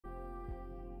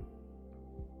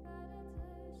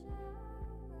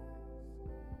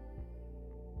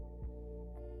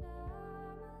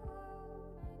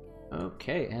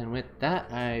Okay, and with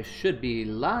that, I should be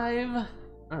live.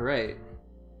 Alright.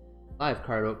 Live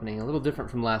card opening, a little different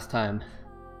from last time,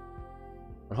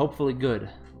 but hopefully good.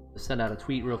 Just send out a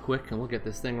tweet real quick and we'll get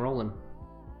this thing rolling.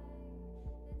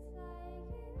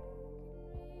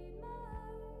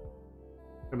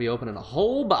 Gonna be opening a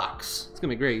whole box. It's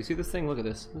gonna be great. You see this thing? Look at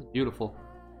this. This is beautiful.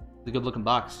 It's a good looking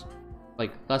box.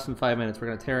 Like less than 5 minutes, we're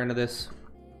gonna tear into this.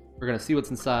 We're gonna see what's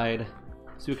inside,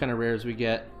 see what kind of rares we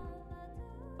get.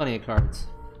 Plenty of cards.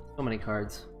 So many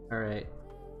cards. Alright.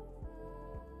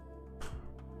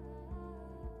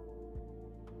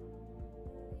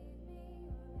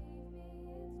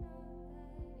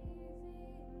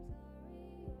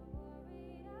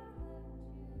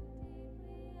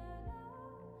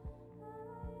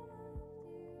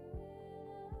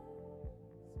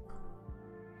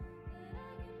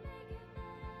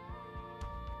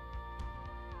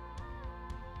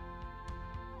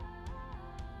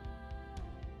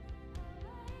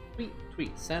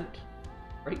 Tweet sent.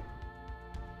 Right.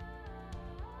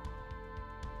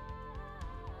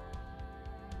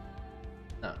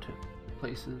 Now to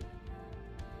places.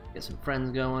 Get some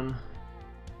friends going.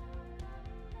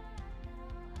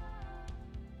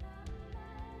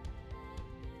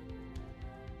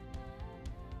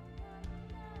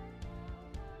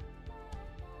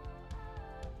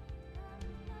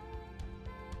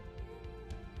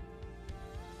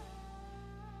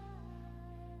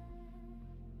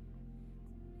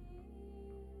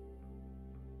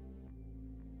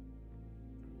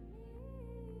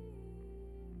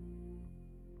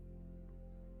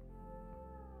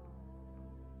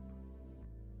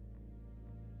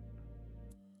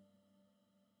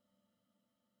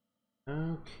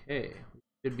 Okay,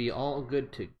 should be all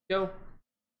good to go.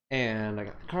 And I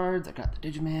got the cards, I got the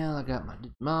Digimon, I got my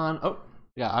Digimon. Oh,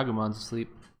 I got Agumon's asleep.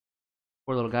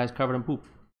 Poor little guy's covered in poop.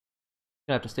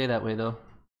 Gonna have to stay that way though.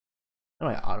 How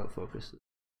do I autofocus? Is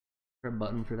there a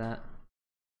button for that?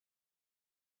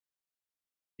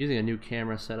 Using a new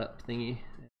camera setup thingy.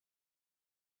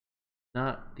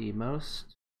 Not the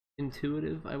most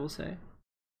intuitive, I will say.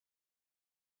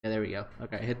 Yeah, there we go.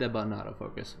 Okay, hit that button,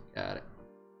 autofocus. Got it.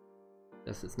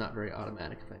 Guess it's not very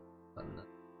automatic if I button that.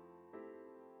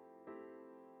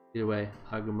 Either way,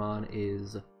 Agumon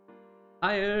is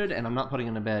tired, and I'm not putting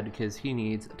him to bed because he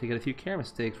needs to get a few camera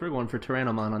mistakes. We're going for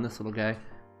Tyrannomon on this little guy.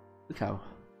 Look how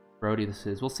grody this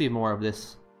is. We'll see more of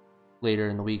this later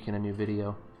in the week in a new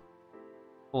video.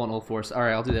 Full on Old Force.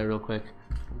 Alright, I'll do that real quick.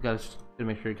 Gotta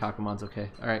make sure Kakumon's okay.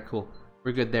 Alright, cool.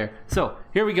 We're good there. So,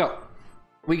 here we go.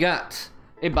 We got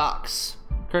a box.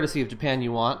 Courtesy of Japan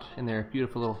You Want in their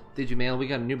beautiful little Digimail. We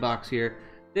got a new box here.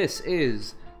 This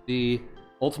is the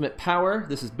Ultimate Power.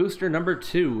 This is booster number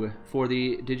 2 for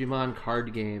the Digimon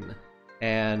card game.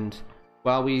 And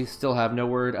while we still have no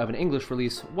word of an English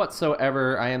release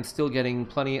whatsoever, I am still getting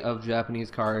plenty of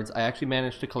Japanese cards. I actually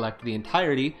managed to collect the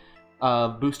entirety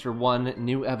of booster 1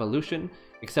 New Evolution,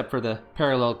 except for the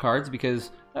parallel cards,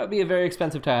 because that would be a very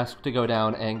expensive task to go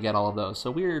down and get all of those.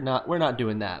 So we're not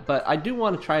doing that. But I do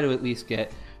want to try to at least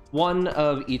get one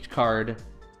of each card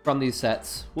from these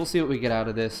sets. We'll see what we get out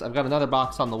of this. I've got another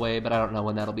box on the way, but I don't know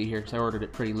when that'll be here because I ordered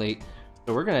it pretty late.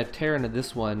 So we're gonna tear into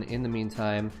this one in the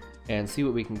meantime and see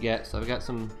what we can get. So I've got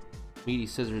some meaty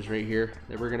scissors right here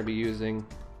that we're gonna be using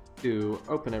to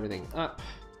open everything up.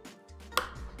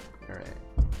 All right.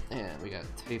 And we got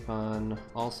tape on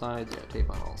all sides. Yeah, tape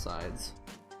on all sides.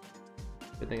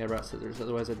 Good thing I brought scissors,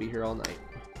 otherwise I'd be here all night.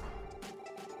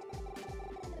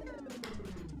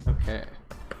 Okay.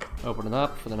 Open it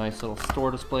up for the nice little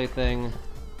store display thing.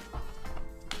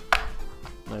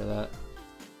 Look at that.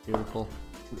 Beautiful.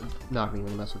 Not even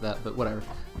gonna mess with that, but whatever.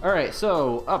 Alright,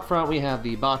 so up front we have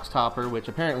the box topper, which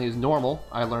apparently is normal.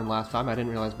 I learned last time. I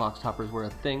didn't realize box toppers were a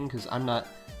thing because I'm not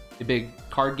a big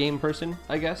card game person,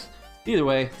 I guess. Either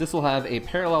way, this will have a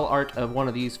parallel art of one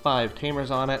of these 5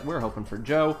 tamers on it. We're hoping for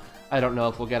Joe. I don't know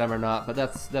if we'll get him or not, but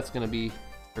that's going to be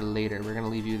for later. We're going to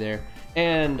leave you there.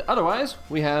 And otherwise,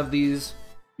 we have these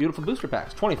beautiful booster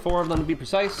packs. 24 of them to be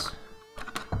precise.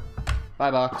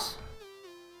 5 box.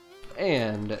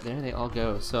 And there they all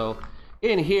go. So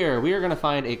in here, we are going to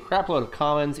find a crapload of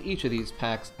commons. Each of these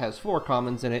packs has 4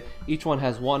 commons in it. Each one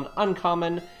has 1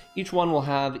 uncommon. Each one will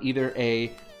have either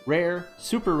a rare,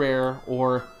 super rare,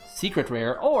 or secret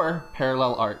rare, or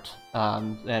parallel art.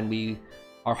 And we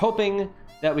are hoping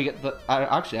that we get the...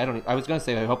 I was going to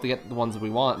say I hope to get the ones that we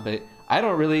want, but I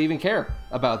don't really even care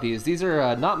about these. These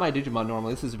are not my Digimon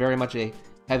normally. This is very much a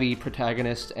heavy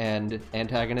protagonist and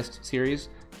antagonist series.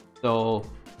 So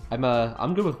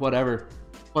I'm good with whatever.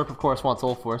 Flurp, of course, wants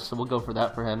Old Force, so we'll go for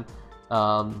that for him.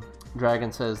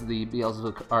 Dragon says the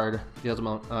Beelzebub card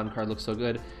looks so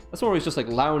good. That's where he's just like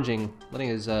lounging, letting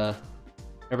his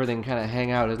everything kind of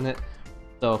hang out, isn't it?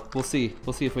 So we'll see.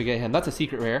 We'll see if we get him. That's a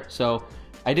secret rare. So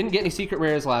I didn't get any secret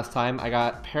rares last time. I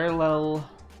got parallel.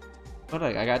 What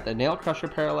did I got? The Nail Crusher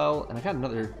parallel, and I got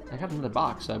another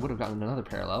box. So I would have gotten another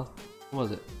parallel. What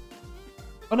was it?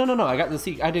 Oh no!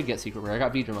 I did get secret rare. I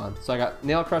got Digimon. So I got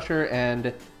Nail Crusher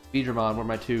and Digimon were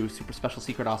my two super special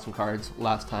secret awesome cards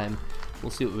last time.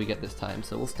 We'll see what we get this time.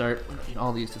 So we'll start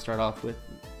all these to start off with.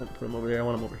 Put them over there. I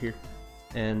want them over here.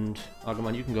 And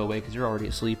Agumon, you can go away because you're already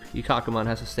asleep. Kakumon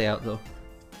has to stay out though.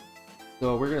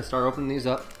 So we're gonna start opening these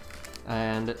up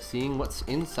and seeing what's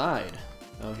inside.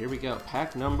 So here we go.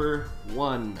 Pack number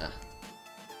 1.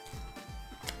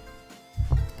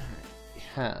 Alright, we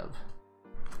have.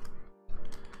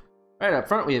 Right up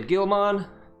front we have Guilmon,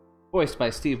 voiced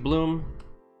by Steve Bloom.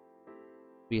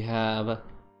 We have,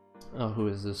 oh, who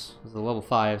is this? This is a level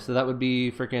 5, so that would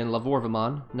be freaking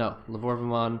Lavorvamon. No,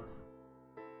 Lavorvamon.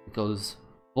 It goes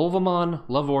Volvamon,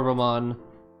 Lavorvamon,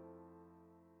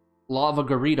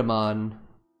 Lavagaritamon,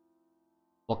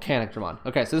 Volcanicdramon.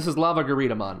 Okay, so this is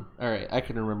Lavagaritamon. Alright, I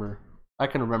can remember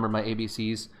my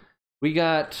ABCs. We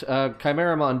got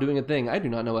Chimeramon doing a thing. I do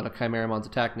not know what a Chimeramon's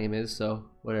attack name is, so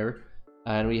whatever.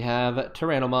 And we have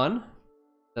Tyrannomon.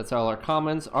 That's all our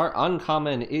commons. Our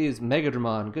uncommon is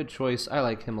Megadramon. Good choice. I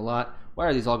like him a lot. Why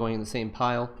are these all going in the same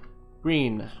pile?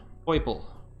 Green, purple,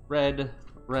 red,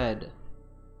 red.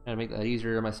 Gotta make that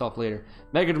easier on myself later.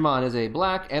 Megadramon is a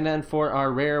black, and then for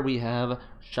our rare we have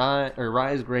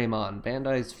Rise Greymon,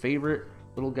 Bandai's favorite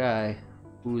little guy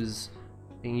who's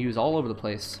being used all over the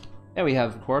place. And we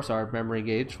have, of course, our memory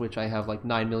gauge, which I have like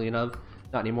 9 million of.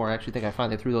 Not anymore. I actually think I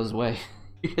finally threw those away.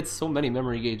 You get so many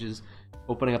memory gauges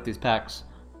opening up these packs.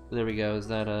 So there we go. Is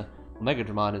that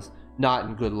Megadramon is not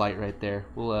in good light right there.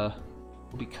 We'll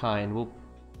be kind.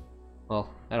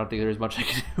 Well, I don't think there's much I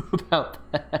can do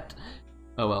about that.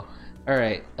 Oh well.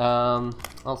 Alright,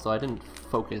 also I didn't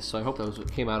focus, so I hope those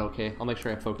came out okay. I'll make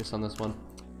sure I focus on this one.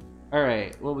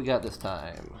 Alright, what we got this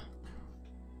time?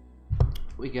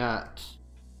 We got...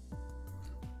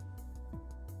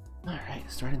 Alright,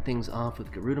 starting things off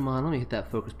with Garudamon. Let me hit that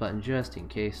focus button just in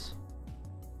case.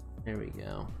 There we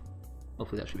go.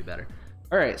 Hopefully that should be better.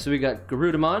 Alright, so we got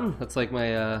Garudamon. That's like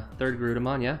my third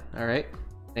Garudamon, yeah? Alright.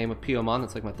 Same with Piomon.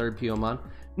 That's like my third Piomon.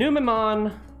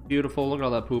 Numemon! Beautiful, look at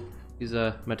all that poop. He's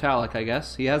metallic, I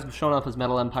guess. He has shown up as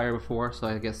Metal Empire before, so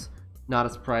I guess not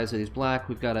a surprise that he's black.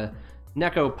 We've got a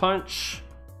Neko Punch.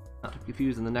 Not to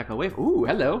confuse in the Neko Wave. Ooh,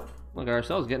 hello! Look at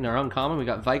ourselves getting our uncommon. We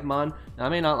got Vikemon. Now, I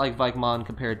may not like Vikemon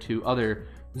compared to other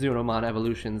Zunomon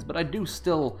evolutions, but I do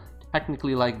still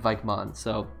technically like Vikemon,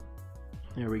 so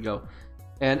there we go.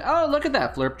 And oh, look at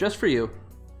that, Flurp, just for you.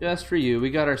 Just for you. We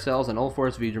got ourselves an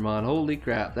Ulforce Veedramon. Holy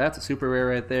crap, that's a super rare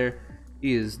right there.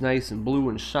 He is nice and blue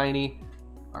and shiny.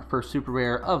 Our first super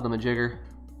rare of the Majigger.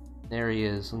 There he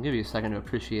is. I'll give you a second to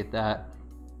appreciate that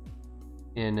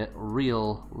in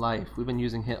real life. We've been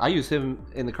using him. I use him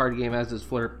in the card game as his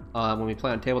Flurp when we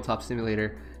play on Tabletop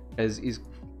Simulator, as he's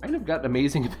kind of got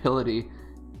amazing ability.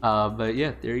 But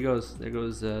yeah, there he goes. There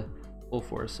goes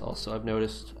Ulforce. Also, I've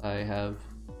noticed I have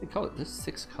there's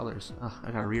 6 colors. Ugh,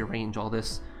 I gotta rearrange all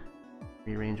this.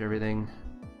 Rearrange everything.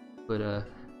 But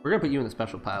we're gonna put you in the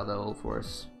special pile though,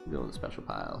 Ulforce. Go in the special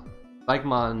pile.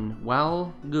 Vikemon,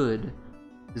 while good,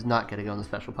 is not going to go in the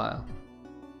special pile.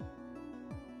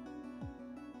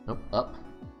 Nope, up.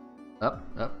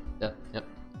 Yep.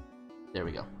 There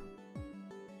we go.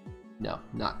 No,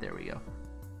 not there we go.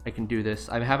 I can do this.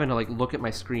 I'm having to like look at my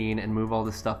screen and move all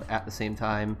this stuff at the same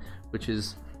time, which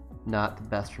is not the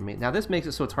best for me. Now this makes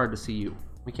it so it's hard to see you.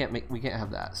 We can't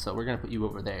have that, so we're going to put you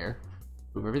over there.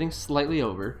 Move everything slightly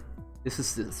over. This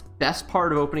is the best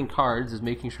part of opening cards, is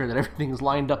making sure that everything's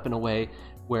lined up in a way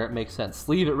where it makes sense.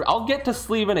 Sleeve it. I'll get to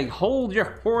sleeving it. Hold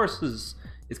your horses.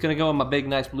 It's gonna go in my big,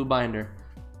 nice blue binder,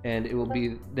 and it will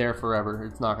be there forever.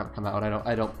 It's not gonna come out.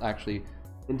 I don't actually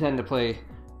intend to play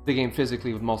the game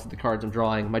physically with most of the cards I'm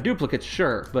drawing. My duplicates,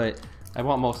 sure, but I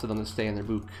want most of them to stay in their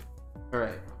book. All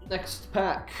right, next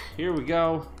pack. Here we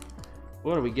go.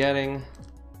 What are we getting?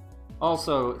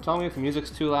 Also, tell me if the music's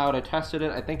too loud. I tested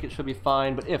it. I think it should be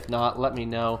fine, but if not, let me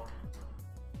know.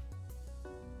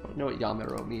 I don't know what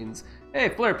Yamero means. Hey,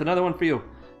 Flurp, another one for you.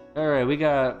 Alright, we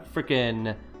got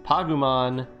freaking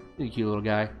Pagumon. He's a cute little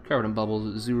guy. Covered in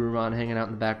bubbles. Zurumon hanging out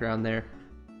in the background there.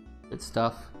 Good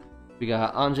stuff. We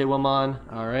got Anjewamon.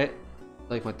 Alright.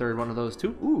 Like my third one of those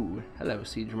too. Ooh, hello,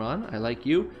 Seadramon. I like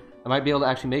you. I might be able to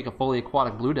actually make a fully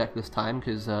aquatic blue deck this time,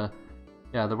 because,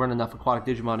 yeah, there weren't enough aquatic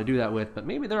Digimon to do that with, but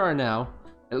maybe there are now.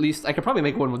 At least, I could probably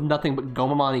make one with nothing but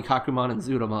Gomamon, Ikakumon, and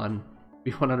Zudomon, to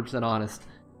be 100% honest.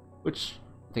 which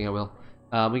I think I will.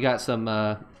 We got some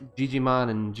Digimon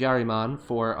and Jarrymon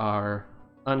for our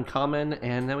uncommon,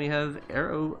 and then we have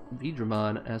Arrow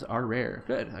Vidramon as our rare.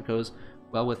 Good, that goes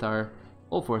well with our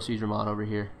Full Force Vidramon over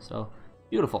here, so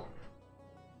beautiful.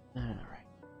 Alright,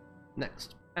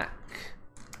 next pack.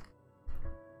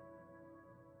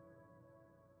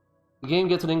 The game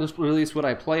gets an English release, would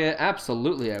I play it?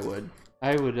 Absolutely I would.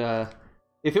 I would,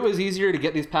 if it was easier to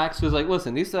get these packs, because like,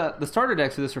 listen, these, the starter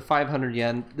decks of this are 500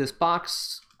 yen. This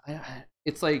box,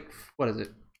 it's like, what is it?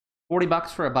 40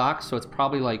 bucks for a box, so it's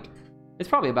probably like, it's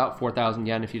probably about 4,000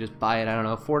 yen if you just buy it. I don't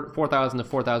know, 4,000 to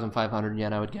 4,500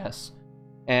 yen, I would guess.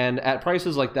 And at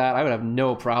prices like that, I would have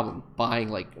no problem buying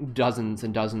like dozens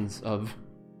and dozens of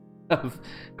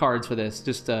cards for this.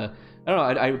 Just, I don't know,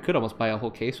 I could almost buy a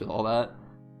whole case with all that.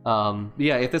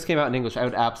 Yeah, if this came out in English, I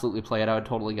would absolutely play it. I would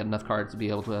totally get enough cards to be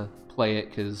able to play it,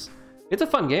 because it's a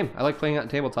fun game. I like playing it in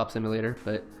Tabletop Simulator,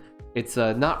 but it's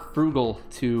not frugal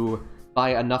to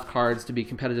buy enough cards to be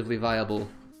competitively viable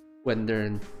when they're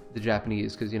in the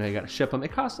Japanese, because, you know, you gotta ship them.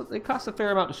 It costs a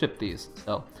fair amount to ship these,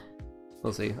 so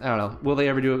we'll see. I don't know. Will they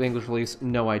ever do an English release?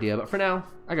 No idea, but for now,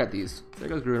 I got these. There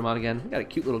goes Garurumon again. We got a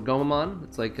cute little Gomamon.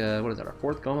 It's like, what is that, our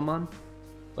 4th Gomamon?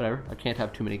 Whatever. I can't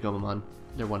have too many Gomamon.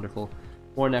 They're wonderful.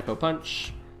 More Neko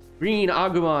Punch. Green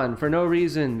Agumon for no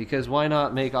reason, because why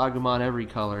not make Agumon every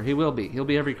color? He will be. He'll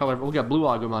be every color. We'll get Blue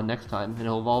Agumon next time, and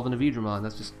he'll evolve into Vidramon.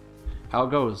 That's just how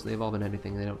it goes. They evolve into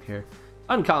anything. They don't care.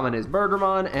 Uncommon is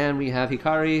Burgermon, and we have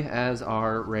Hikari as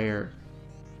our rare.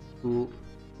 Cool.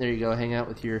 There you go. Hang out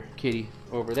with your kitty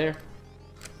over there.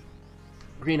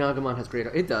 Green Agumon has great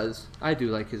art. It does. I do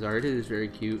like his art. It is very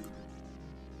cute.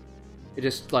 It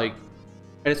just, like,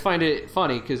 I just find it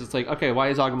funny, because it's like, okay, why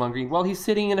is Agumon green? Well, he's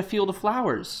sitting in a field of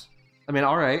flowers. I mean,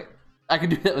 alright. I could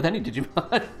do that with any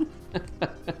Digimon.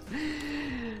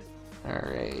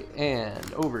 Alright,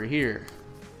 and over here.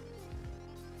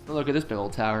 Look at this big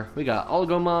old tower. We got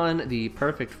Olgomon, the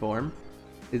perfect form.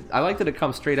 I like that it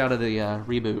comes straight out of the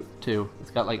reboot, too.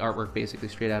 It's got, like, artwork basically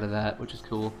straight out of that, which is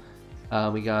cool.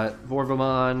 We got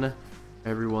Vorvomon,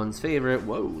 everyone's favorite.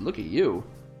 Whoa, look at you.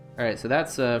 Alright, so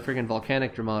that's freaking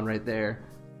Volcanic Dramon right there.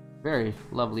 Very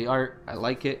lovely art. I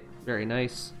like it. Very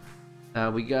nice.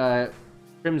 We got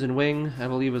Crimson Wing, I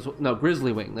believe is... No,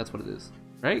 Grizzly Wing, that's what it is.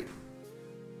 Right?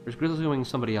 Or is Grizzly Wing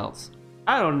somebody else?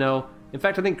 I don't know. In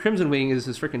fact, I think Crimson Wing is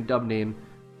his freaking dub name.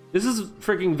 This is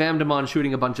freaking Vamdemon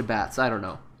shooting a bunch of bats. I don't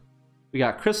know. We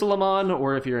got Chrysalamon,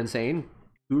 or if you're insane,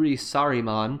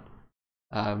 Urisarimon.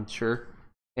 Sure.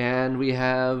 And we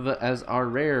have, as our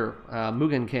rare,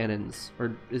 Mugen Cannons.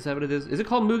 Or is that what it is? Is it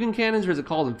called Mugen Cannons, or is it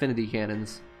called Infinity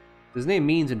Cannons? His name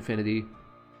means infinity.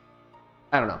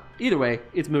 I don't know. Either way,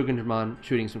 it's Mugen Dramon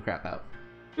shooting some crap out.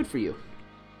 Good for you.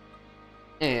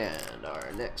 And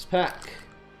our next pack.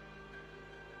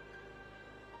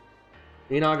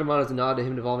 Green Agumon is a nod to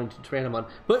him evolving to Tyrannomon.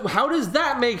 But how does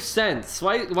that make sense?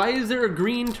 Why is there a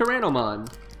green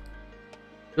Tyrannomon?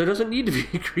 There doesn't need to be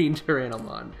a green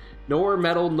Tyrannomon. Nor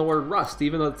metal, nor rust,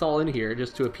 even though it's all in here,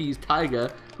 just to appease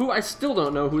Taiga, who I still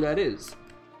don't know who that is.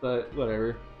 But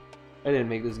whatever. I didn't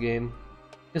make this game.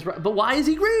 But why is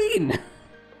he green?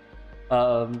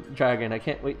 Dragon, I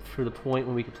can't wait for the point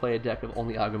when we can play a deck of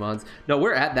only Agumons. No,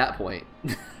 we're at that point.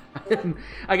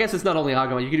 I guess it's not only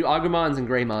Agumon. You can do Agumons and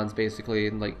Greymons, basically,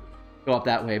 and, like, go up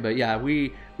that way. But yeah,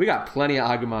 we got plenty of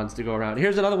Agumons to go around.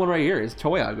 Here's another one right here, is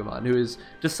Toy Agumon, who is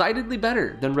decidedly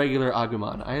better than regular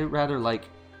Agumon. I rather like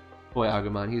Toy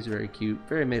Agumon. He's very cute.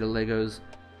 Very made of Legos.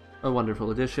 A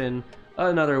wonderful addition.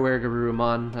 Another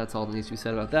Garurumon. That's all that needs to be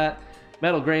said about that.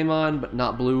 Metal Greymon, but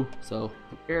not blue, so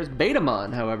who cares?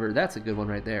 Betamon, however, that's a good one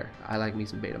right there. I like me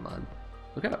some Betamon.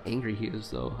 Look how angry he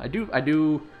is, though. I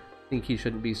do think he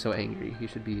shouldn't be so angry. He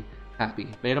should be happy.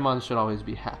 Betamon should always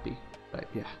be happy, but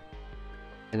yeah.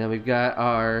 And then we've got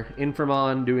our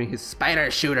Inframon doing his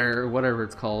spider shooter, or whatever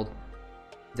it's called.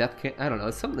 Death can't, I don't know,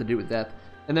 it's something to do with death.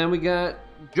 And then we got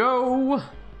Joe.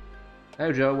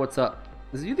 Hey Joe, what's up?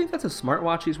 Do you think that's a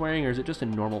smartwatch he's wearing, or is it just a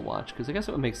normal watch? Because I guess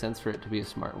it would make sense for it to be a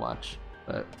smartwatch,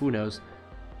 but who knows.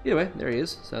 Either way, there he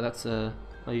is. So that's well,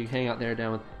 you hang out there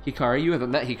down with Hikari. You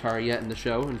haven't met Hikari yet in the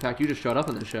show. In fact, you just showed up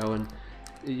in the show, and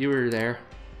you were there.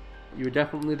 You were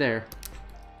definitely there.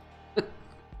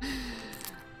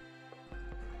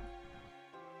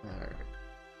 Alright.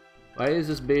 Why is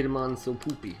this Betamon so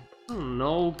poopy? I don't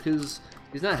know, because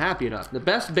he's not happy enough. The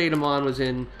best Betamon was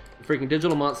in the freaking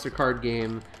Digital Monster card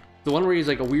game. The one where he's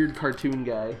like a weird cartoon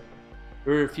guy.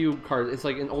 There are a few cards. It's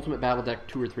like an Ultimate Battle Deck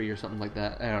 2 or 3 or something like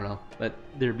that. I don't know. But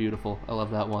they're beautiful. I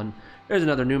love that one. There's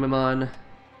another Numemon.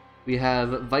 We have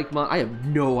Vikemon. I have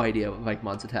no idea what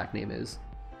Vikemon's attack name is.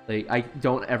 Like, I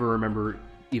don't ever remember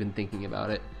even thinking about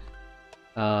it.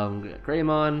 We got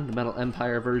Greymon, the Metal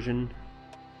Empire version.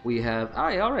 We have...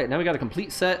 alright, now we got a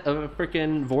complete set of a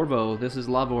freaking Vorvo. This is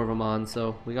Lava Vorvomon,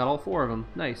 so we got all 4 of them.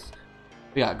 Nice.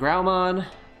 We got Growlmon.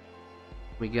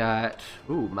 We got...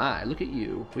 ooh, my, look at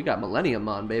you. We got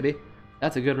Millenniummon, baby.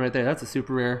 That's a good one right there. That's a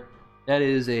super rare. That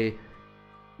is a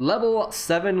level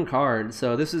 7 card.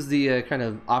 So this is the kind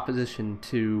of opposition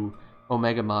to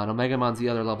Omegamon. Omegamon's the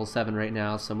other level 7 right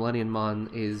now, so Millenniummon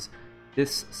is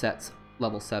this set's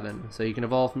level 7. So you can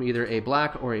evolve from either a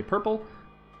black or a purple,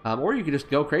 or you could just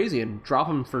go crazy and drop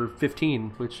them for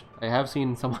 15, which I have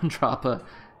seen someone drop a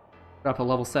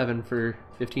level 7 for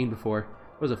 15 before.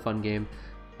 It was a fun game.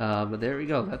 But there we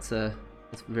go. That's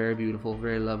very beautiful,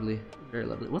 very lovely, very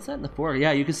lovely. What's that in the foreground?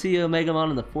 Yeah, you can see Omegamon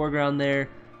in the foreground there,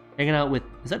 hanging out with...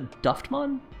 is that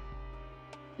Duftmon?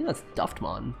 I think that's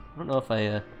Duftmon. I don't know if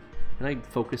I... can I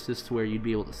focus this to where you'd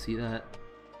be able to see that?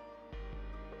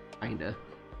 Kinda.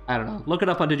 I don't know. Look it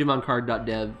up on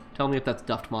DigimonCard.dev. Tell me if that's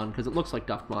Duftmon, because it looks like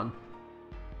Duftmon.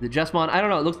 The Jessmon, I don't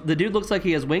know. The dude looks like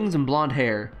he has wings and blonde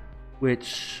hair,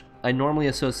 which I normally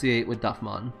associate with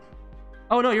Duftmon.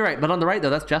 Oh, no, you're right. But on the right, though,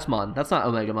 that's Jessmon. That's not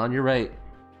Omegamon. You're right.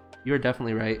 You're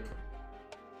definitely right.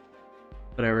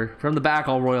 Whatever. From the back,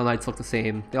 all Royal Knights look the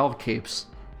same. They all have capes.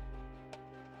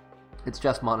 It's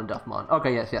Jessmon and Duftmon.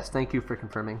 Okay, yes. Thank you for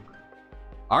confirming.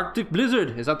 Arctic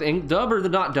Blizzard. Is that the ink dub or the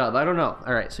not dub? I don't know.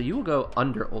 All right, so you will go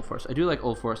under Ulforce. I do like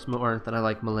Ulforce more than I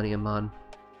like Millenniummon.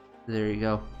 There you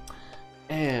go.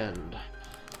 And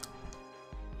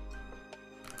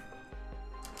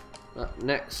up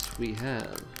next we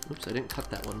have... oops, I didn't cut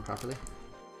that one properly.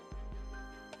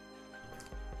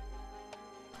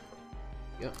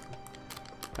 Yep.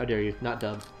 How dare you? Not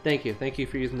dubbed. Thank you. Thank you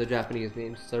for using the Japanese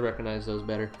names, so I recognize those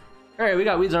better. Alright, we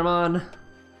got Weezarmon.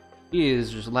 He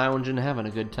is just lounging, having a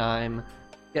good time,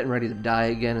 getting ready to die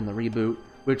again in the reboot.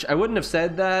 Which, I wouldn't have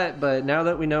said that, but now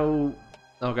that we know...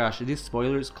 oh gosh, are these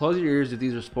spoilers? Close your ears if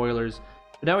these are spoilers.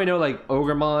 But now we know, like,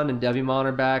 Ogremon and Devimon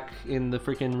are back in the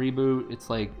freaking reboot. It's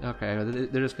like, okay,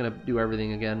 they're just gonna do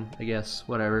everything again, I guess.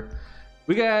 Whatever.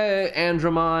 We got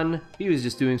Andromon. He was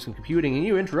just doing some computing, and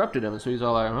you interrupted him, so he's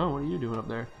all like, oh, what are you doing up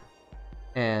there?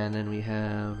 And then we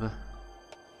have...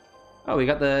 oh, we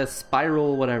got the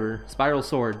Spiral whatever. Spiral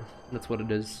Sword. That's what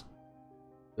it is.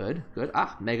 Good, good.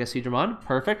 Ah, Mega Seadramon.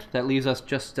 Perfect. That leaves us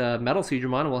just Metal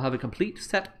Seadramon, and we'll have a complete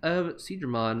set of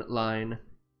Seadramon line.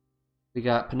 We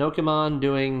got Pinocchimon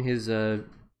doing his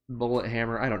bullet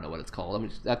hammer. I don't know what it's called. Let me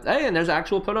just... hey, and there's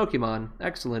actual Pinocchimon.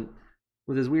 Excellent.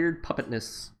 With his weird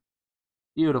puppetness.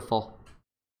 Beautiful.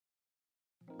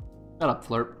 Shut up,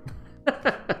 Flirp.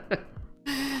 I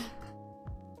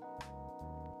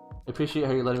appreciate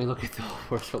how you're letting me look at the whole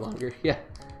force for longer. Yeah.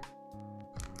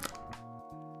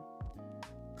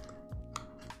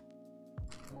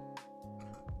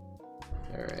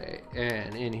 Alright,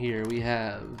 and in here we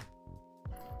have...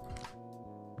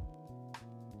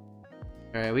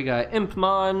 alright, we got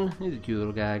Impmon. He's a cute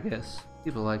little guy, I guess.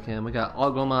 People like him. We got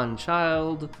Ogomon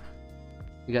Child.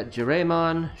 We got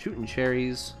Jiraimon, shooting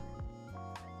cherries.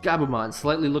 Gabumon,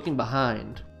 slightly looking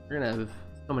behind. We're gonna have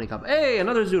so many combos. Hey,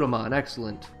 another Zudomon,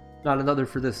 excellent. Not another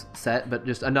for this set, but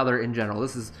just another in general.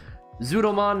 This is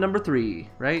Zudomon number 3,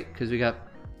 right? Because we got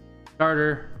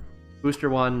starter,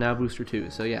 booster 1, now booster 2.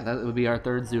 So yeah, that would be our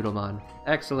 3rd Zudomon.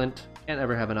 Excellent. Can't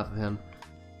ever have enough of him.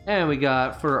 And we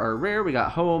got, for our rare, we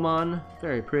got Hoomon.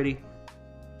 Very pretty.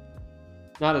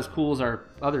 Not as cool as our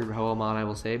other Hoomon, I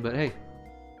will say, but hey.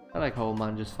 I like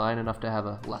Hoomon just fine, enough to have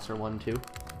a lesser one too.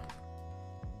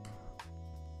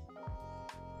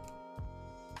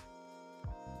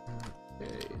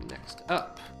 Okay, next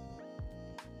up.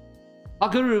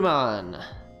 Agurumon!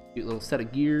 Cute little set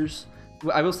of gears.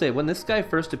 I will say, when this guy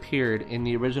first appeared in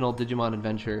the original Digimon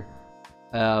Adventure,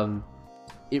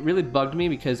 it really bugged me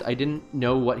because I didn't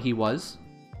know what he was.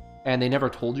 And they never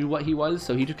told you what he was,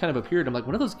 so he just kind of appeared. I'm like,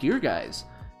 what are those gear guys?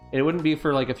 And it wouldn't be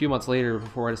for like a few months later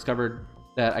before I discovered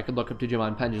that I could look up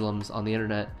Digimon pendulums on the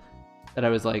internet, that I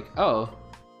was like, oh,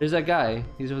 there's that guy.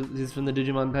 He's from the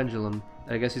Digimon pendulum.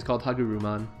 I guess he's called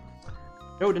Hagurumon.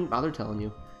 No, didn't bother telling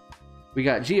you. We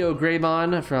got Geo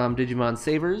Greymon from Digimon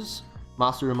Savers.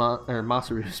 Masurumon, or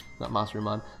Masuru's, not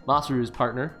Masurumon, Masuru's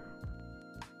partner.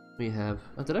 We have,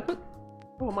 oh, did I put,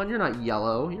 oh, man, you're not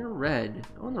yellow, you're red.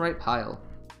 Go in the right pile.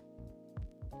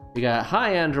 We got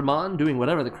Hyandramon doing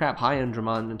whatever the crap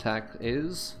Hyandramon attack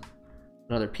is.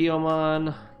 Another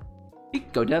Piomon.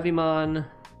 Pico Devimon.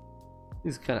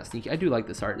 This is kind of sneaky. I do like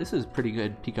this art. This is pretty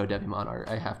good Pico Devimon art,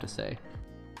 I have to say.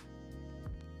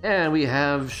 And we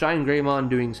have Shine Greymon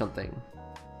doing something.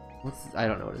 I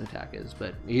don't know what his attack is,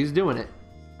 but he's doing it.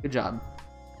 Good job.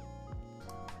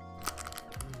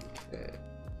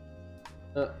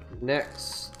 Okay.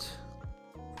 Next,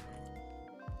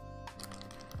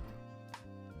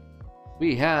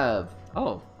 We have...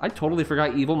 Oh, I totally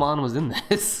forgot Evilmon was in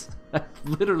this. I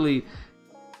literally...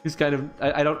 He's kind of...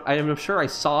 I am sure I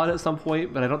saw it at some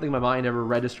point, but I don't think my mind ever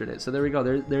registered it. So there we go.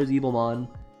 There's Evilmon.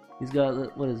 He's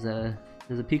got... What is that?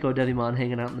 There's a Pico Devimon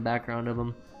hanging out in the background of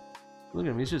him. Look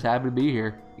at him. He's just happy to be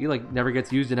here. He, like, never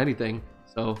gets used in anything.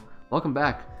 So, welcome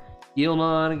back.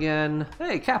 Eelmon again.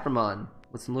 Hey, Capramon.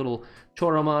 With some little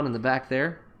Choromon in the back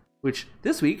there. Which,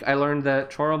 this week, I learned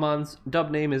that Choromon's dub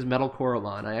name is Metal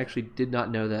Coromon. I actually did not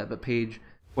know that, but Paige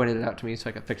pointed it out to me so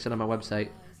I could fix it on my website.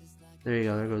 There you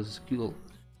go. There goes this cute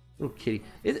little kitty.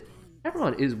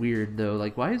 Capramon is weird, though.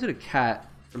 Like, why is it a cat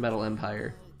for Metal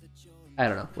Empire? I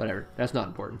don't know. Whatever. That's not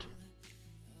important.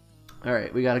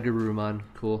 Alright, we got a Garurumon.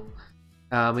 Cool.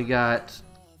 We got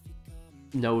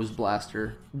Nose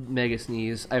Blaster, Mega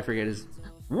Sneeze. I forget his...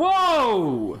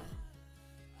 Whoa!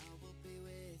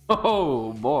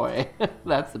 Oh boy,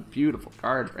 that's a beautiful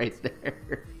card right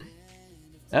there.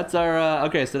 That's our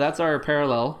okay. So that's our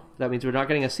parallel. That means we're not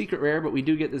getting a secret rare, but we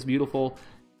do get this beautiful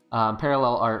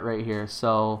parallel art right here.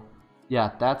 So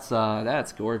yeah,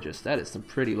 that's gorgeous. That is some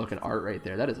pretty looking art right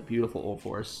there. That is a beautiful Old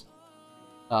Force.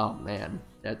 Oh man,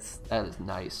 that is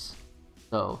nice.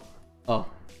 So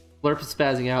Blurp is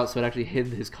spazzing out, so it actually hid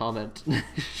his comment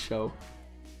show.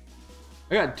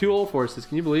 I got 2 Old Forces.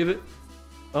 Can you believe it?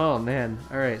 Oh man.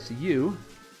 Alright, so you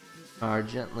are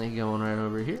gently going right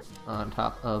over here on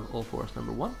top of Old Force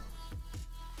number 1.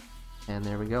 And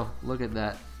there we go. Look at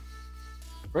that.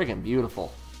 Freaking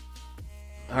beautiful.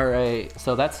 Alright,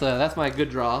 so that's my good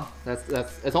draw.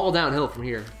 It's all downhill from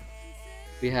here.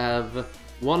 We have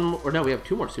we have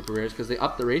 2 more super rares because they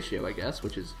upped the ratio, I guess,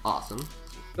 which is awesome.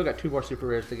 Still got 2 more super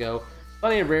rares to go.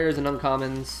 Plenty of rares and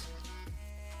uncommons.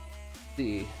 Let's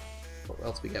see what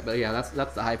else we get, but yeah, that's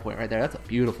the high point right there. That's a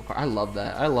beautiful card. I love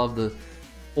that. I love the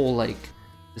whole it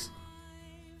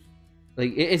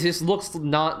just looks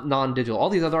not non-digital. All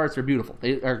these other arts are beautiful.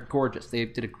 They are gorgeous. They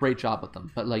did a great job with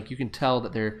them, but like you can tell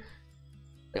that they're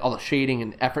like, all the shading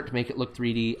and effort to make it look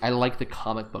 3D. I like the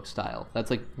comic book style.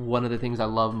 That's like one of the things I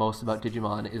love most about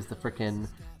Digimon is the freaking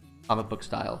comic book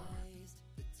style.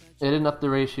 They didn't up the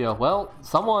ratio. Well,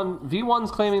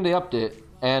 V1's claiming they upped it.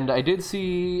 And I did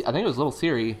see, I think it was Little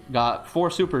Siri, got 4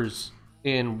 supers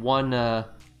in one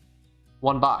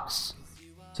box.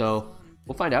 So,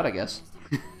 we'll find out, I guess.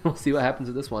 We'll see what happens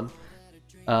with this one.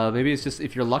 Maybe it's just,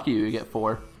 if you're lucky, you get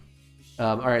 4.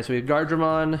 Alright, so we have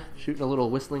Gardramon, shooting a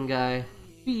little whistling guy.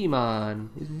 Vmon,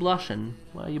 he's blushing.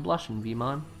 Why are you blushing,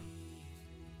 Vmon?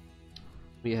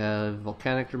 We have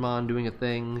Volcanic Dramon doing a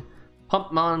thing.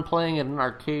 Pumpmon playing at an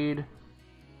arcade.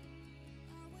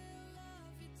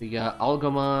 We got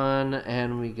Algomon,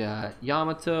 and we got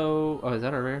Yamato. Oh, is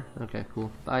that our rare? Okay,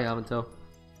 cool. Bye, Yamato.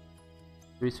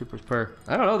 3 supers per.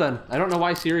 I don't know then. I don't know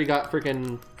why Siri got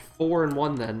freaking 4 in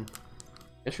 1 then.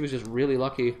 I guess she was just really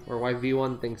lucky, or why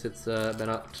V1 thinks it's been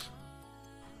upped.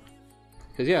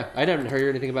 Because yeah, I didn't hear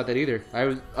anything about that either. I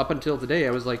was, up until today,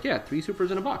 I was like, yeah, 3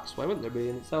 supers in a box. Why wouldn't there be?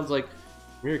 And it sounds like,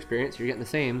 from your experience, you're getting the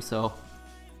same, so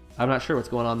I'm not sure what's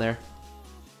going on there.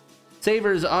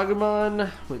 Savers Agumon,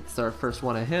 it's our first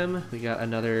one of him. We got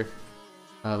another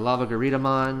Lava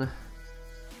Garidamon.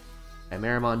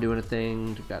 Chimeramon doing a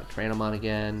thing. We've got a Tyrannomon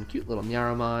again. Cute little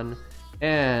Nyaramon.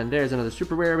 And there's another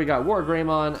super rare. We got War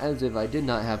Greymon, as if I did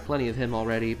not have plenty of him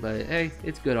already. But hey,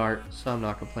 it's good art, so I'm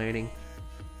not complaining.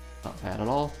 Not bad at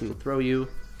all. We will throw you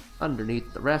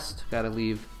underneath the rest. Gotta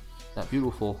leave that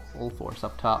beautiful Old Force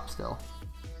up top still.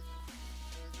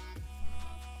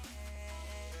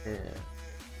 Yeah.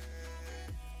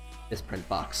 Misprint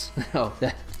box. Oh,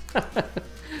 that.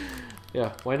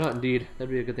 Yeah, why not indeed?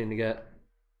 That'd be a good thing to get.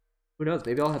 Who knows?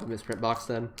 Maybe I'll have a misprint box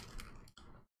then.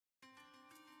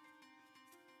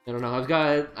 I don't know.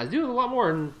 I do have a lot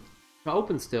more in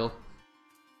open still.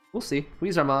 We'll see.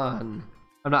 Weezarmon.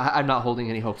 I'm not holding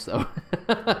any hopes though.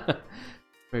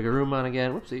 Garurumon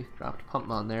again. Whoopsie. Dropped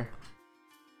Pumpmon there.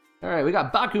 Alright, we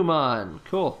got Bakumon.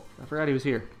 Cool. I forgot he was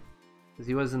here. Because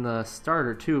he was in the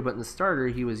starter too, but in the starter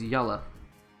he was yellow.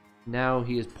 Now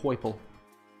he is Poiple.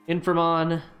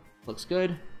 Inframon looks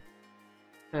good.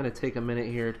 Kind of take a minute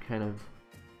here to kind of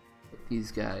put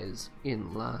these guys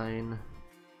in line.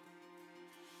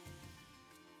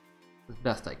 As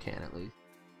best I can, at least.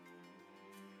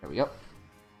 There we go. At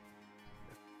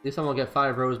least I'm gonna get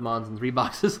 5 Rosemons and 3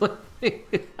 boxes like me.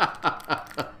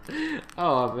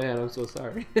 Oh man, I'm so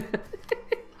sorry.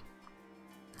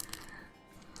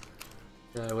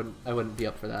 I wouldn't be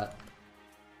up for that.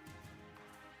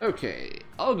 Okay,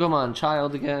 Algomon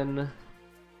Child again.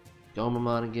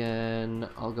 Domamon again.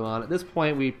 Algomon. At this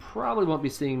point, we probably won't be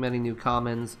seeing many new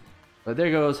commons. But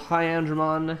there goes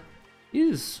Hyandramon.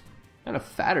 He's kind of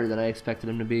fatter than I expected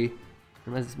him to be.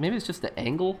 Maybe it's just the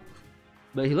angle,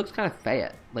 but he looks kind of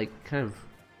fat, like kind of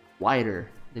wider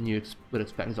than you would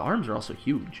expect. His arms are also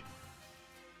huge.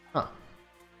 Huh.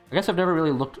 I guess I've never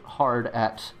really looked hard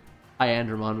at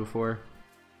Hyandramon before.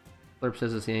 Slurp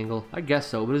says it's the angle. I guess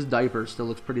so, but his diaper still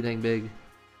looks pretty dang big.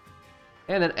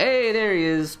 And then, hey, there he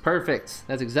is. Perfect.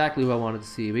 That's exactly what I wanted to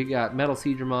see. We got Metal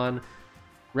Seedramon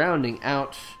rounding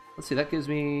out. Let's see, that gives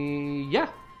me... Yeah,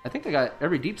 I think I got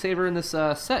every Deep Saver in this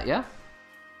set, yeah?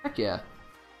 Heck yeah.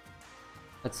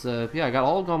 That's, yeah, I got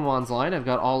all of Gomamon's line. I've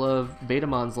got all of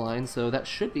Betamon's line, so that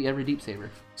should be every Deep Saver.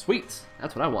 Sweet.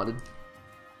 That's what I wanted.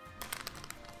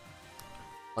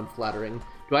 Unflattering.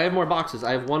 Do I have more boxes?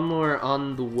 I have one more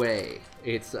on the way.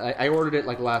 It's I ordered it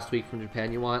like last week from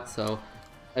Japan, you want, so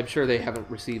I'm sure they haven't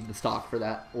received the stock for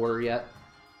that order yet.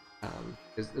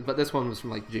 But this one was from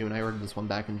like June. I ordered this one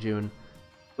back in June,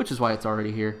 which is why it's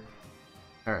already here.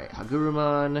 Alright,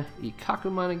 Hagurumon,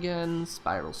 Ikakumon again,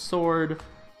 Spiral Sword,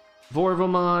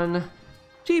 Vorvomon,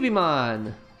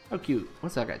 Chibimon! How cute.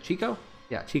 What's that guy? Chico?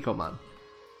 Yeah, Chicomon.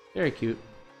 Very cute.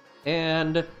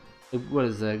 And, what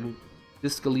is that?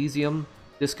 Disco Elysium?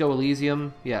 Disco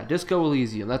Elysium? Yeah, Disco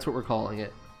Elysium. That's what we're calling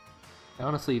it. I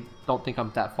honestly don't think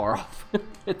I'm that far off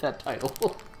at that title.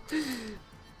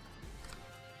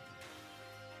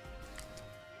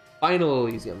 Final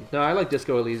Elysium. No, I like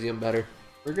Disco Elysium better.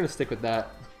 We're gonna stick with that.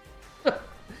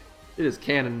 It is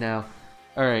canon now.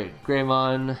 Alright,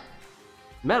 Greymon.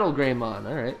 Metal Greymon.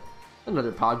 Alright.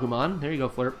 Another Pagumon. There you go,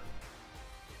 Flirp.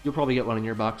 You'll probably get one in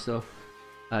your box, though.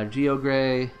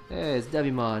 Geogray. Hey, it's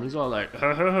Devimon. He's all like,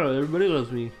 ha ha ha, everybody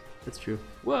loves me. That's true.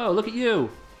 Whoa, look at you!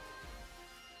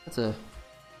 That's a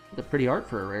pretty art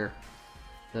for a rare.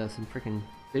 Some freaking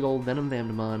big old Venom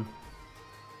Vamdemon.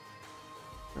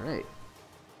 Alright.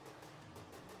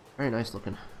 Very nice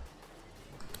looking.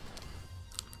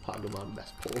 Pagumon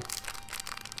best pull.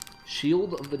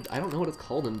 Shield of the... I don't know what it's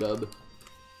called in dub.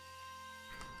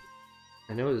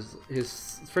 I know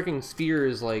his freaking sphere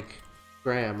is like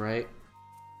Graham, right?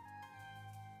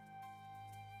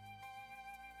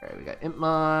 Alright, we got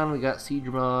Impmon, we got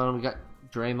Seedramon, we got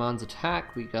Draymon's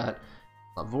attack, we got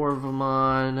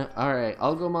Vorvomon. Alright,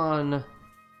 Algomon. I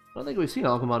don't think we've seen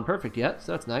Algomon perfect yet,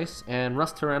 so that's nice. And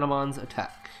Rustyranomon's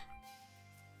attack.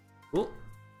 Cool.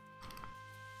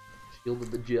 Shield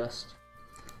of the Just.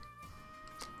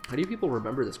 How do you people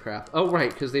remember this crap? Oh,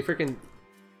 right, because they freaking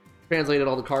translated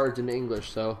all the cards into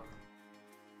English, so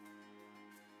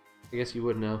I guess you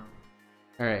would know.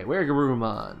 Alright,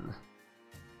 Wergarurumon.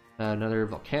 Another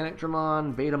Volcanic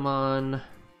Dramon, Betamon,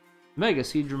 Mega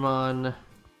Seedramon,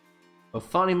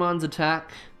 Ophanimon's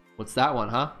attack. What's that one,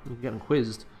 huh? I'm getting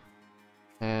quizzed.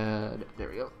 And there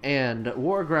we go. And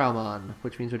Wargrowmon,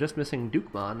 which means we're just missing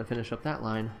Dukemon to finish up that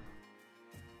line.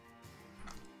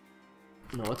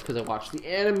 No, it's because I watched the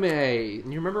anime.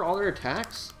 And you remember all their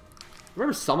attacks? I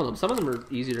remember some of them. Some of them are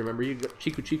easy to remember. You got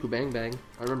Chiku Chiku Bang Bang.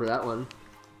 I remember that one.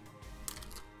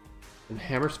 And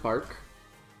Hammer Spark.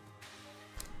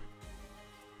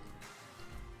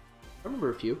 I remember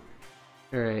a few.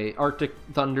 Alright, Arctic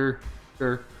Thunder.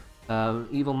 Sure.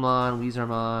 Evilmon,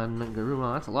 Weezermon,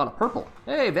 Garurumon. That's a lot of purple.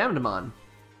 Hey, Vamdemon.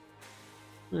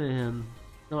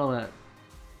 All that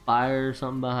fire or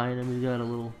something behind him. He's got a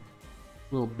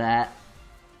little bat.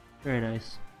 Very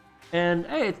nice. And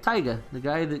hey, it's Taiga, the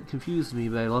guy that confused me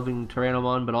by loving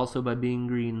Tyrannomon, but also by being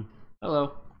green.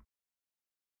 Hello.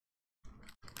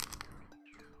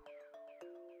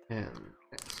 And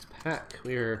next pack,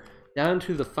 we're down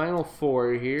to the final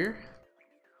four here.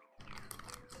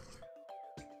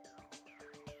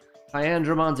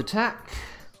 Hyandramon's attack,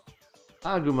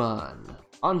 Agumon,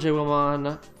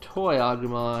 Anjewamon, Toy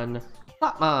Agumon,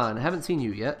 Plotmon. Haven't seen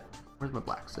you yet. Where's my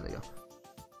blacks? There they go.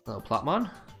 Hello,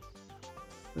 Plotmon.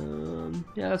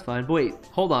 Yeah, that's fine. But wait,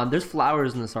 hold on. There's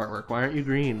flowers in this artwork. Why aren't you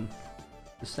green?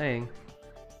 Just saying.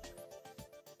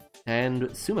 And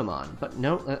Sumamon. But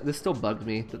no, this still bugs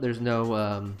me that there's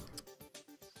no,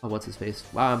 oh, what's his face?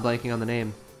 Wow, I'm blanking on the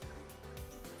name.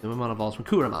 Sumamon evolves from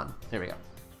Kuramon. There we go.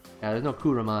 Yeah, there's no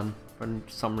Kuramon for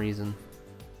some reason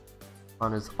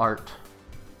on his art.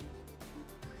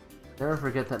 Never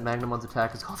forget that Magnemon's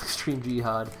attack is called Extreme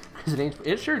Jihad.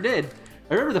 It sure did.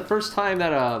 I remember the first time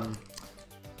that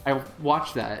I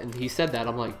watched that and he said that,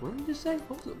 I'm like, what did he just say?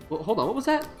 Hold on, what was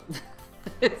that?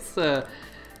 It's not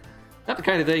the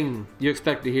kind of thing you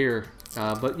expect to hear.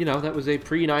 But you know, that was a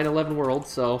pre-9/11 world,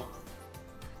 so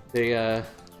they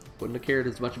wouldn't have cared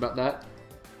as much about that.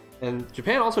 And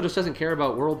Japan also just doesn't care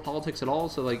about world politics at all,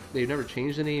 so like they've never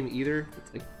changed the name either.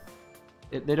 It's like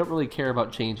they don't really care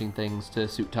about changing things to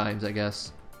suit times, I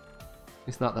guess. At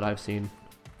least not that I've seen.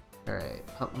 Alright,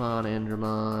 Pumpmon,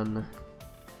 Andromon,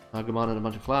 Agumon and a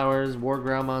bunch of flowers. War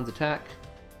Growlmon's attack.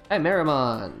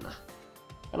 Chimeramon!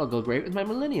 That'll go great with my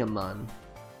Millenniummon.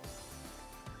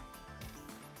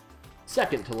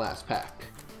 Second to last pack.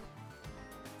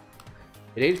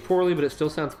 It aged poorly, but it still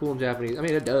sounds cool in Japanese. I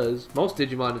mean, it does. Most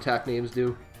Digimon attack names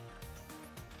do.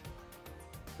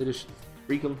 They just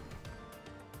freak them.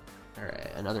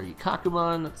 Alright, another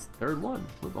Ikakumon. That's the third one.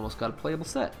 We've almost got a playable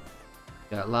set.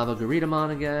 Got Lava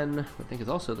Garidamon again. I think is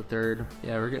also the third.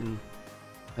 Yeah, we're getting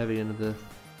heavy into the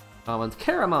commons.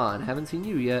 Karamon! Haven't seen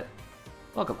you yet.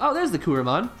 Welcome. Oh, there's the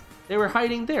Kuramon. They were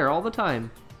hiding there all the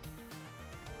time.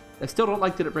 I still don't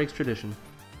like that it breaks tradition.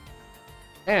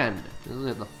 And this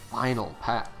is the final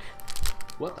pack.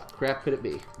 What the crap could it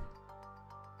be?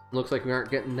 Looks like we aren't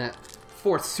getting that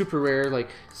fourth super rare like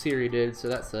Siri did, so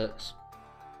that sucks.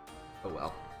 Oh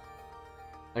well.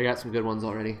 I got some good ones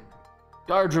already.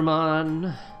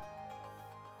 Gardramon,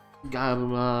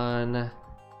 Gabumon,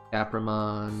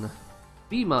 Capramon,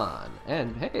 Vmon,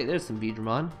 and hey, there's some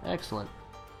Vidramon. Excellent.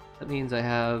 That means I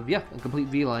have, yeah, a complete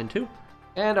V line too.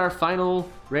 And our final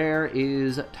rare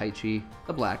is Taichi,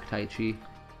 the black Taichi.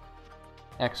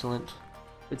 Excellent.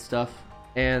 Good stuff.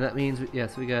 And that means, yeah,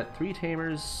 so we got 4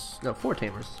 tamers. So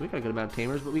we got a good amount of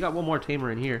tamers, but we got one more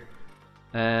tamer in here.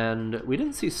 And we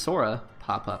didn't see Sora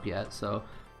pop up yet, so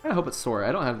I hope it's Sora.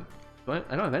 I don't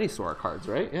have any Sora cards,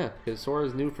 right? Yeah, because Sora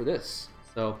is new for this.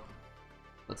 So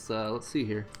let's see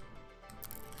here.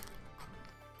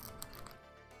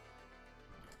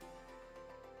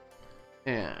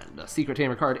 And the secret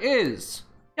tamer card is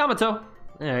Yamato.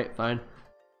 Alright, fine.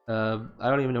 I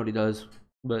don't even know what he does,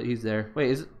 but he's there.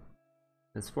 Wait, is it?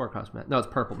 It's 4 cost mat. No, it's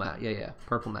purple mat. Yeah,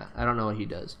 purple mat. I don't know what he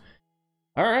does.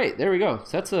 Alright, there we go.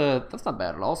 So that's not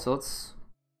bad at all. So let's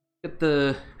get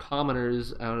the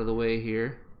commoners out of the way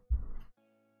here.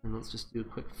 And let's just do a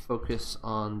quick focus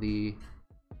on the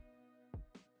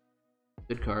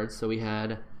good cards. So we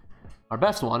had our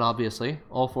best one, obviously,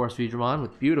 All Force Vidramon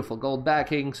with beautiful gold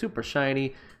backing, super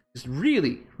shiny, just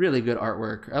really, really good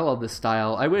artwork. I love this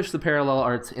style. I wish the parallel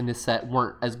arts in this set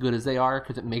weren't as good as they are,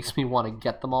 because it makes me want to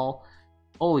get them all.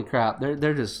 Holy crap, they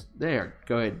are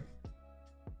good.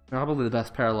 Probably the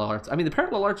best parallel arts. I mean, the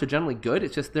parallel arts are generally good.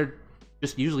 It's just they're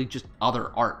just usually just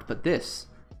other art, but this,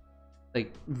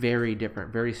 like, very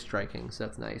different, very striking. So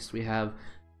that's nice. We have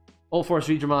All Force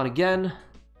Vidramon again.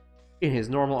 In his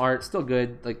normal art, still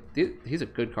good. Like, he's a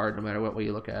good card no matter what way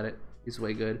you look at it. He's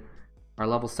way good. Our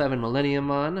level 7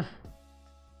 Millenniummon.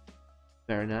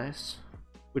 Very nice.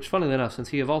 Which, funnily enough, since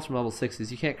he evolves from level 6s,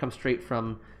 you can't come straight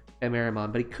from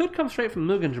Chimeramon, but he could come straight from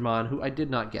Mugandramon, who I did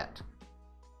not get.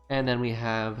 And then we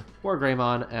have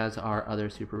Wargreymon as our other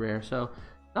super rare. So,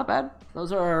 not bad.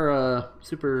 Those are our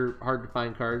super hard to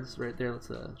find cards right there.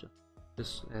 Let's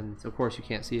just and of course you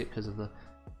can't see it because of the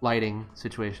lighting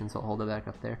situation, so I'll hold it back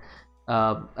up there.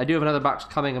 I do have another box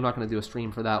coming. I'm not going to do a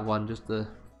stream for that one. Just the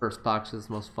first box is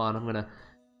the most fun. I'm going to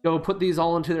go put these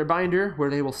all into their binder where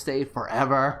they will stay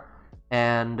forever.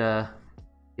 And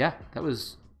yeah, that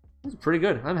was pretty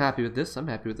good. I'm happy with this. I'm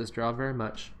happy with this draw very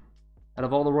much. Out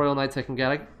of all the Royal Knights I can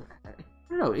get, I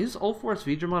don't know, is All Force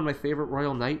Vidramon my favorite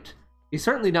Royal Knight? He's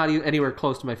certainly not anywhere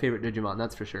close to my favorite Digimon,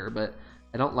 that's for sure, but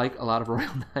I don't like a lot of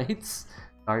Royal Knights.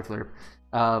 Sorry, Flurp.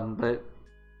 But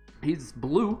he's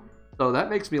blue, so that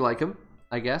makes me like him,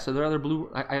 I guess. Are there other blue?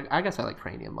 I guess I like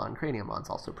Craniummon. Craniummon's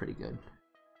also pretty good.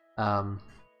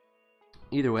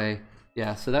 Either way,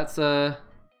 yeah, so that's it.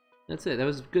 That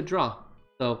was a good draw.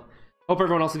 So hope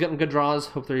everyone else is getting good draws.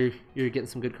 Hope you're getting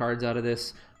some good cards out of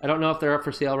this. I don't know if they're up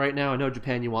for sale right now. I know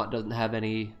Japan You Want doesn't have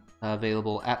any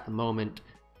available at the moment,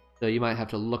 so you might have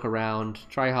to look around.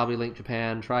 Try Hobby Link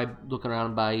Japan. Try looking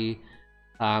around Bai.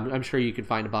 I'm sure you could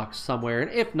find a box somewhere, and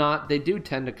if not, they do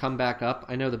tend to come back up.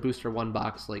 I know the Booster 1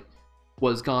 box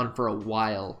was gone for a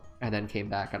while and then came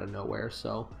back out of nowhere,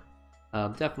 so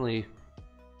definitely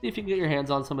see if you can get your hands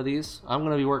on some of these. I'm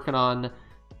going to be working on,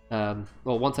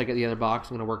 well, once I get the other box,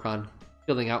 I'm going to work on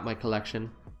filling out my collection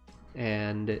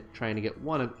and trying to get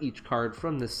one of each card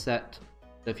from this set.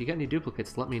 So if you get any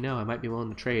duplicates, let me know. I might be willing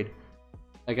to trade.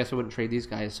 I guess I wouldn't trade these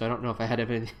guys, so I don't know if I had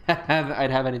anything,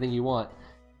 I'd have anything you want.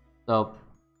 So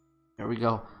there we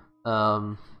go.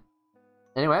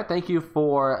 Anyway, thank you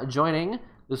for joining.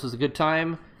 This was a good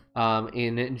time.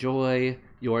 Enjoy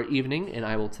your evening, and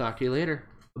I will talk to you later.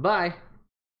 Bye-bye.